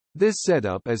This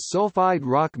setup is Sulfide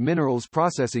Rock Minerals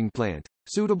Processing Plant,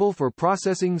 suitable for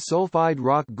processing sulfide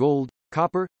rock gold,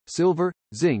 copper, silver,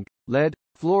 zinc, lead,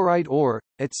 fluorite ore,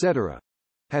 etc.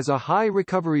 Has a high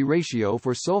recovery ratio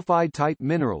for sulfide-type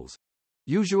minerals.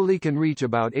 Usually can reach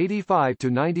about 85 to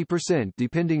 90%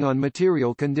 depending on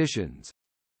material conditions.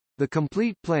 The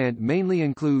complete plant mainly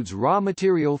includes raw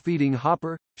material feeding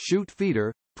hopper, chute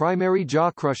feeder, primary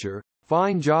jaw crusher,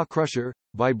 fine jaw crusher,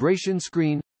 vibration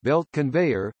screen, belt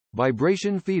conveyor,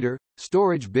 vibration feeder,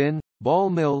 storage bin, ball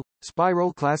mill,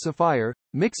 spiral classifier,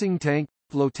 mixing tank,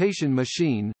 flotation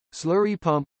machine, slurry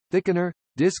pump, thickener,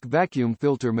 disc vacuum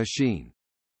filter machine.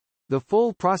 The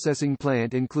full processing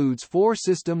plant includes 4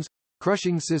 systems: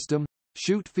 crushing system.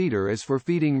 Chute feeder is for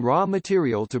feeding raw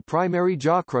material to primary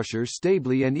jaw crusher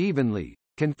stably and evenly,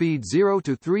 can feed 0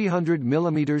 to 300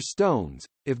 mm stones,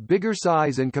 if bigger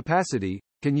size and capacity,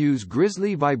 can use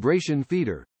grizzly vibration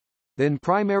feeder. Then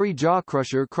primary jaw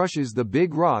crusher crushes the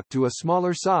big rock to a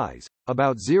smaller size,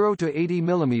 about 0 to 80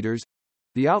 mm.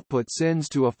 The output sends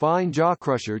to a fine jaw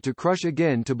crusher to crush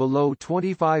again to below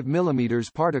 25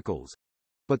 mm particles.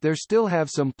 But there still have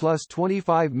some plus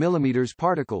 25 mm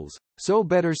particles, so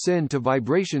better send to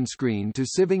vibration screen to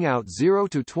sieving out. 0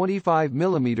 to 25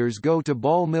 mm go to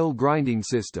ball mill grinding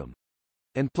system.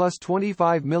 And plus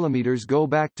 25 mm go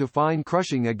back to fine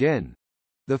crushing again.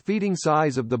 The feeding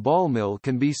size of the ball mill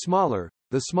can be smaller,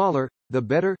 the smaller, the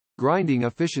better, grinding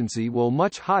efficiency will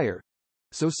much higher.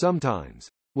 So sometimes,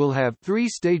 we'll have 3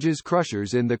 stages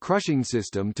crushers in the crushing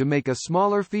system to make a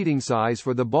smaller feeding size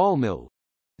for the ball mill.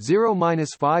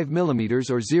 0-5 mm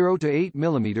or 0 to 8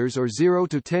 mm or 0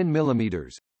 to 10 mm.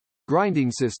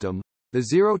 Grinding system. The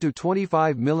 0 to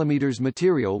 25 mm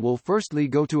material will firstly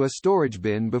go to a storage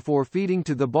bin before feeding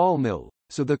to the ball mill,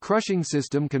 so the crushing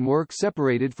system can work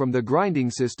separated from the grinding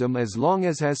system as long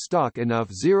as has stock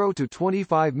enough 0 to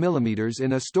 25 mm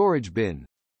in a storage bin.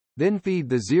 Then feed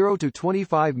the 0 to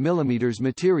 25 mm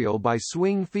material by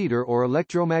swing feeder or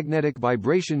electromagnetic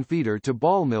vibration feeder to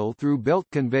ball mill through belt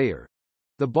conveyor.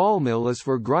 The ball mill is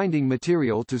for grinding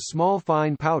material to small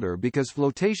fine powder because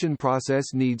flotation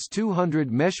process needs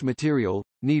 200 mesh material,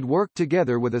 need work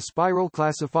together with a spiral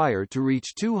classifier to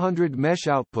reach 200 mesh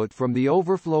output from the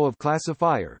overflow of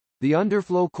classifier. The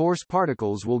underflow coarse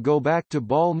particles will go back to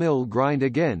ball mill grind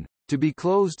again, to be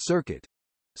closed circuit.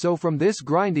 So from this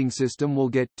grinding system we'll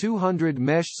get 200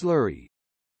 mesh slurry.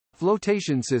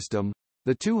 Flotation system.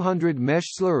 The 200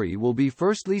 mesh slurry will be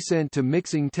firstly sent to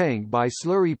mixing tank by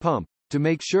slurry pump, to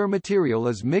make sure material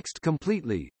is mixed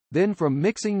completely. Then from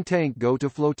mixing tank go to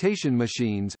flotation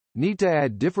machines, need to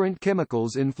add different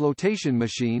chemicals in flotation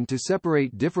machine to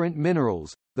separate different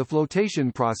minerals. The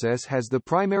flotation process has the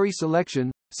primary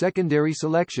selection, secondary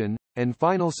selection, and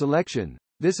final selection.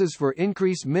 This is for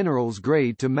increase minerals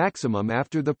grade to maximum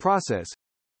after the process.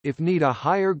 If need a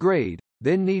higher grade,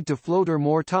 then need to floater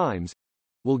more times.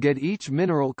 Will get each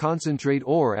mineral concentrate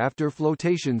ore after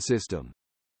flotation system.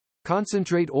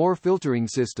 Concentrate ore filtering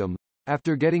system.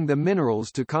 After getting the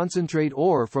minerals to concentrate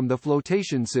ore from the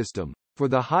flotation system, for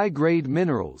the high-grade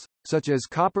minerals, such as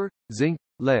copper, zinc,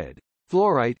 lead,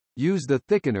 fluorite, use the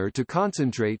thickener to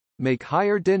concentrate, make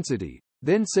higher density,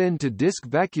 then send to disc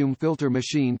vacuum filter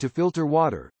machine to filter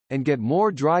water, and get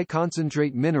more dry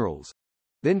concentrate minerals.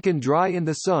 Then can dry in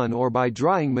the sun or by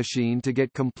drying machine to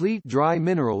get complete dry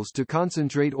minerals to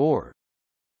concentrate ore.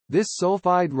 This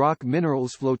sulfide rock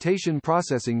minerals flotation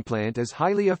processing plant is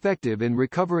highly effective in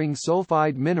recovering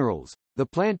sulfide minerals. The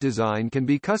plant design can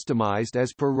be customized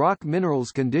as per rock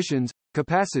minerals conditions,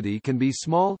 capacity can be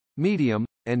small, medium,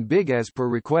 and big as per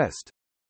request.